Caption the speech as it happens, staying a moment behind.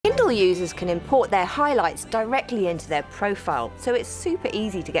All users can import their highlights directly into their profile, so it's super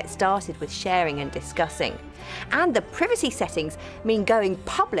easy to get started with sharing and discussing. And the privacy settings mean going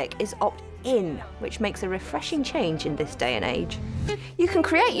public is opt-in, which makes a refreshing change in this day and age. You can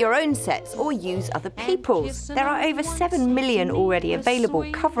create your own sets or use other people's. There are over 7 million already available,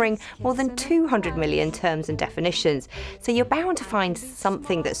 covering more than 200 million terms and definitions, so you're bound to find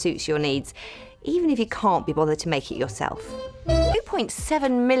something that suits your needs, even if you can't be bothered to make it yourself.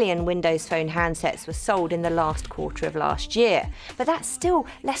 2.7 million Windows Phone handsets were sold in the last quarter of last year, but that's still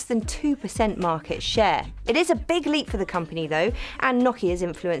less than 2% market share. It is a big leap for the company though, and Nokia's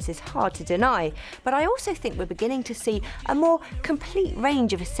influence is hard to deny, but I also think we're beginning to see a more complete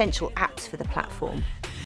range of essential apps for the platform.